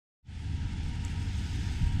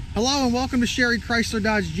Hello and welcome to Sherry Chrysler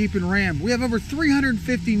Dodge Jeep and Ram. We have over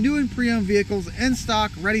 350 new and pre-owned vehicles in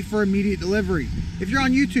stock ready for immediate delivery. If you're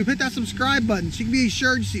on YouTube, hit that subscribe button so you can be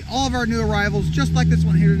assured to see all of our new arrivals just like this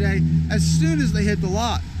one here today as soon as they hit the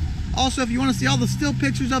lot. Also, if you want to see all the still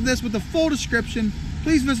pictures of this with the full description,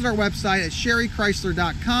 please visit our website at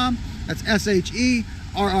sherrychrysler.com. That's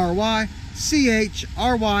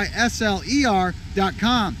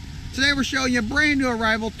SHERRYCHRYSLER.com. Today we're showing you a brand new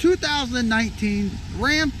arrival 2019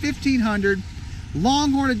 Ram 1500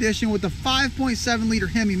 Longhorn edition with a 5.7 liter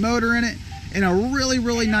Hemi motor in it, and a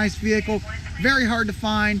really nice vehicle. Very hard to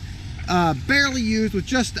find, barely used, with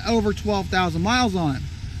just over 12,000 miles on it.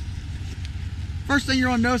 First thing you're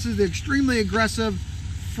going to notice is the extremely aggressive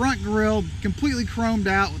front grille, completely chromed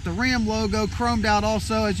out with the Ram logo chromed out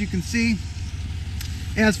also, as you can see.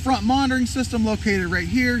 It has front monitoring system located right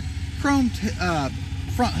here, chromed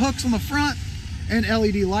front hooks on the front, and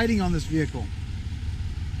LED lighting on this vehicle.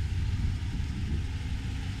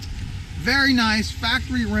 Very nice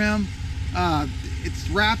factory rim. It's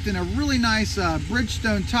wrapped in a really nice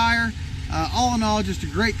Bridgestone tire. All in all, just a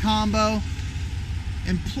great combo,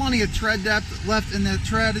 and plenty of tread depth left in the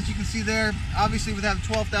tread, as you can see there. Obviously, with having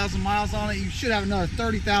 12,000 miles on it, you should have another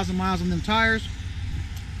 30,000 miles on them tires.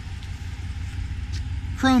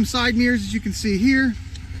 Chrome side mirrors, as you can see here.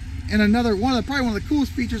 And another probably one of the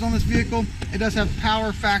coolest features on this vehicle, it does have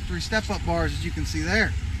power factory step-up bars, as you can see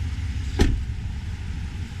there.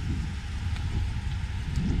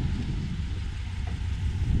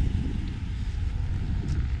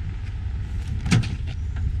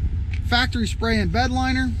 Factory spray and bed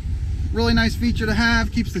liner, really nice feature to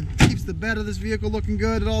have. Keeps the bed of this vehicle looking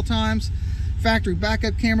good at all times. Factory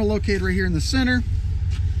backup camera located right here in the center.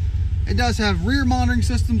 It does have rear monitoring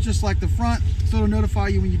systems just like the front, so it'll notify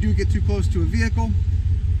you when you do get too close to a vehicle.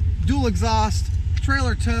 Dual exhaust,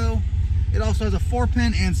 trailer tow. It also has a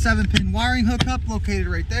 4-pin and 7-pin wiring hookup located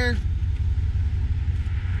right there.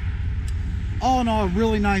 All in all, a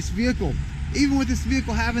really nice vehicle. Even with this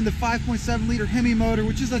vehicle having the 5.7 liter Hemi motor,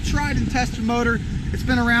 which is a tried and tested motor, it's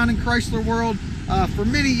been around in Chrysler world for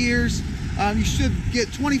many years. You should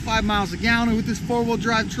get 25 miles a gallon with this 4-wheel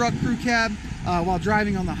drive truck crew cab while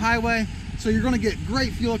driving on the highway. So you're going to get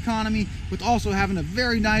great fuel economy with also having a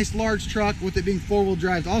very nice large truck with it being 4-wheel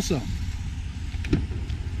drive also.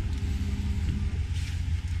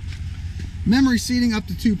 Memory seating up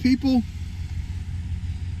to 2 people.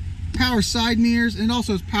 Power side mirrors, and it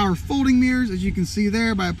also has power folding mirrors, as you can see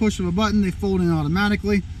there. By a push of a button, they fold in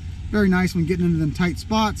automatically. Very nice when getting into them tight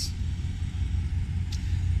spots.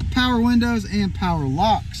 Power windows and power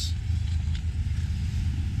locks.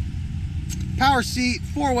 Power seat,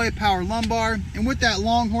 4-way power lumbar, and with that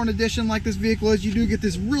Longhorn edition like this vehicle is, you do get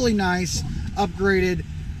this really nice upgraded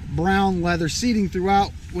brown leather seating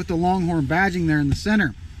throughout with the Longhorn badging there in the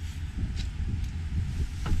center.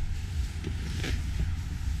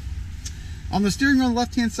 On the steering wheel on the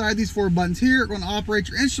left-hand side, these 4 buttons here are going to operate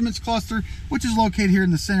your instruments cluster, which is located here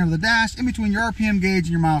in the center of the dash, in between your RPM gauge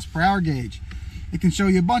and your miles per hour gauge. It can show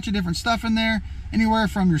you a bunch of different stuff in there, anywhere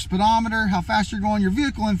from your speedometer, how fast you're going, your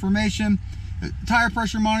vehicle information, tire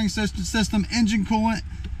pressure monitoring system, engine coolant,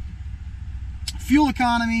 fuel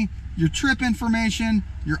economy, your trip information,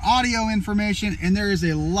 your audio information, and there is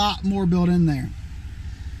a lot more built in there.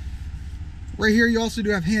 Right here, you also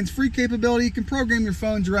do have hands-free capability. You can program your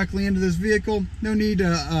phone directly into this vehicle. No need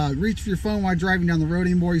to reach for your phone while driving down the road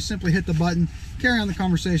anymore. You simply hit the button, carry on the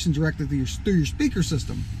conversation directly through your speaker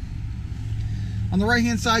system. On the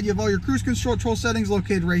right-hand side, you have all your cruise control settings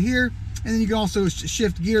located right here. And then you can also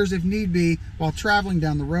shift gears if need be while traveling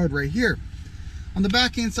down the road right here. On the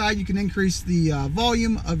back-hand side, you can increase the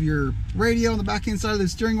volume of your radio on the back-hand side of the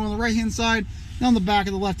steering wheel on the right-hand side. And on the back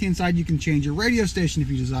of the left-hand side, you can change your radio station if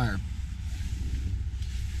you desire.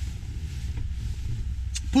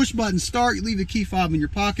 Push button start, you leave the key fob in your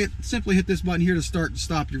pocket. Simply hit this button here to start and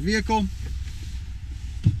stop your vehicle.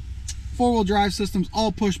 4-wheel drive systems,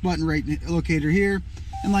 all push button located here.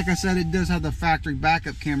 And like I said, it does have the factory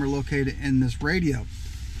backup camera located in this radio.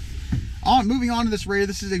 Moving on to this radio,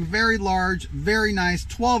 this is a very large, very nice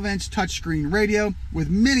 12-inch touchscreen radio with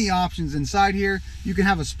many options inside here. You can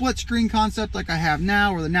have a split screen concept like I have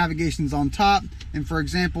now, where the navigation's on top, and for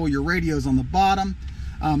example, your radio's on the bottom.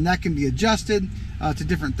 That can be adjusted to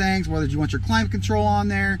different things, whether you want your climate control on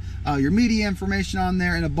there, your media information on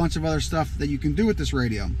there, and a bunch of other stuff that you can do with this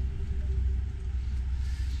radio.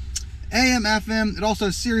 AM, FM, it also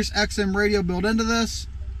has Sirius XM radio built into this.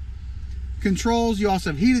 Controls, you also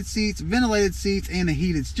have heated seats, ventilated seats, and a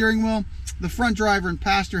heated steering wheel. The front driver and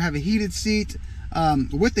passenger have a heated seat.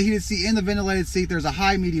 With the heated seat and the ventilated seat, there's a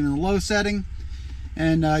high, medium, and low setting.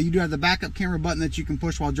 And you do have the backup camera button that you can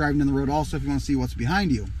push while driving down the road also if you want to see what's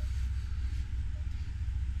behind you.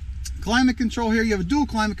 Climate control here, you have a dual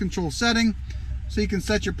climate control setting, so you can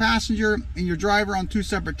set your passenger and your driver on 2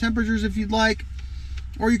 separate temperatures if you'd like,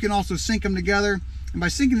 or you can also sync them together. And by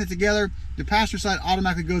syncing it together, the passenger side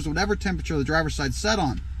automatically goes to whatever temperature the driver's side is set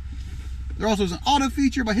on. There also is an auto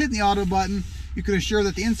feature. By hitting the auto button, you can assure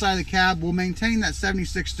that the inside of the cab will maintain that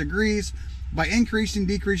 76 degrees by increasing,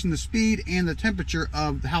 decreasing the speed and the temperature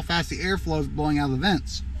of how fast the airflow is blowing out of the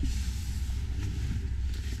vents.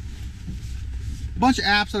 A bunch of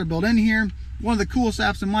apps that are built in here. One of the coolest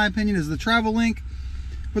apps in my opinion is the Travel Link.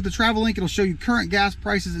 With the Travel Link, it'll show you current gas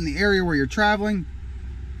prices in the area where you're traveling.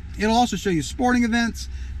 It'll also show you sporting events,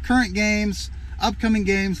 current games, upcoming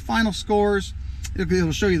games, final scores.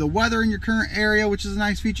 It'll show you the weather in your current area, which is a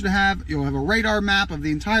nice feature to have. You'll have a radar map of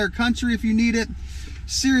the entire country if you need it.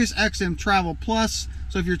 Sirius XM Travel Plus,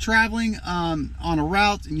 so if you're traveling on a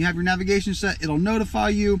route and you have your navigation set, it'll notify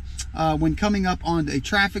you when coming up on a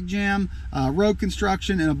traffic jam, road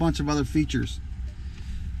construction, and a bunch of other features.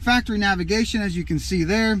 Factory navigation, as you can see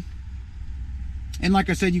there. And like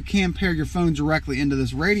I said, you can pair your phone directly into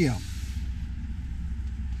this radio.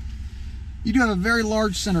 You do have a very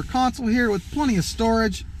large center console here with plenty of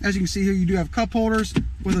storage. As you can see here, you do have cup holders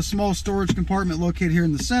with a small storage compartment located here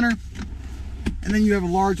in the center. And then you have a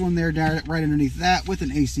large one there right underneath that with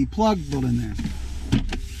an AC plug built in there.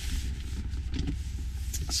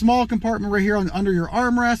 A small compartment right here under your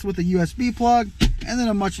armrest with a USB plug, and then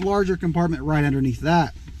a much larger compartment right underneath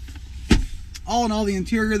that. All in all, the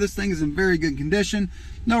interior of this thing is in very good condition.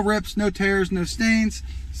 No rips, no tears, no stains.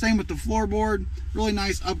 Same with the floorboard. Really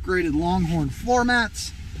nice upgraded Longhorn floor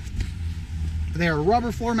mats. They are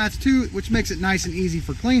rubber floor mats too, which makes it nice and easy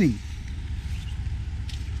for cleaning.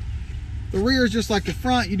 The rear is just like the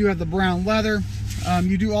front. You do have the brown leather.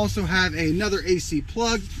 You do also have another AC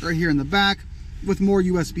plug right here in the back with more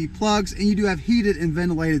USB plugs, and you do have heated and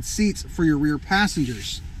ventilated seats for your rear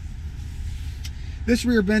passengers. This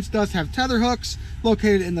rear bench does have tether hooks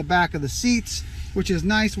located in the back of the seats, which is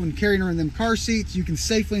nice when carrying around them car seats. You can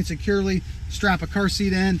safely and securely strap a car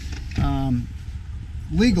seat in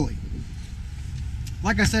legally.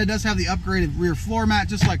 Like I said, it does have the upgraded rear floor mat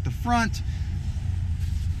just like the front,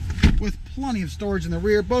 with plenty of storage in the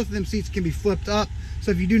rear. Both of them seats can be flipped up,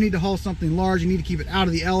 so if you do need to haul something large, you need to keep it out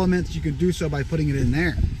of the elements, you can do so by putting it in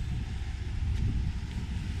there.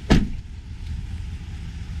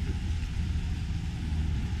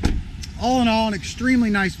 All in all, an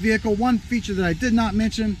extremely nice vehicle. One feature that I did not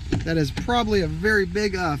mention that is probably a very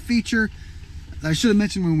big feature that I should have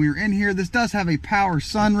mentioned when we were in here. This does have a power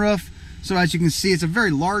sunroof. So as you can see, it's a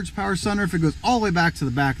very large power sunroof. It goes all the way back to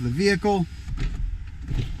the back of the vehicle.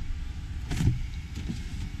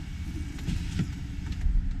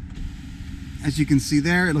 As you can see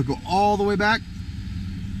there, it'll go all the way back,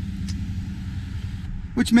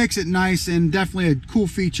 which makes it nice and definitely a cool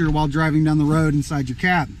feature while driving down the road inside your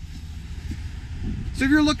cab. So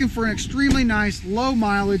if you're looking for an extremely nice, low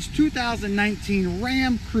mileage 2019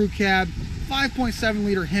 Ram Crew Cab, 5.7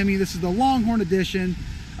 liter Hemi, this is the Longhorn edition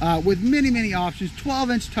with many options.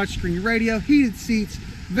 12-inch touchscreen radio, heated seats,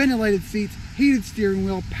 ventilated seats, heated steering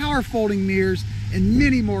wheel, power folding mirrors, and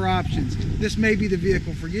many more options. This may be the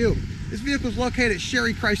vehicle for you. This vehicle is located at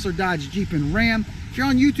Sherry Chrysler Dodge Jeep and Ram. If you're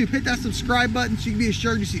on YouTube, hit that subscribe button so you can be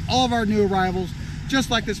assured to see all of our new arrivals, just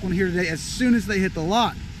like this one here today, as soon as they hit the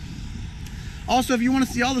lot. Also, if you want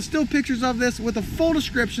to see all the still pictures of this with a full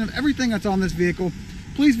description of everything that's on this vehicle,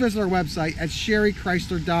 please visit our website at Sherry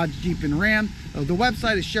Chrysler Dodge Jeep and Ram. The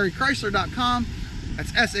website is sherrychrysler.com.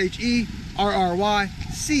 That's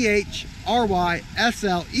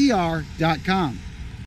SherryChrysler.com.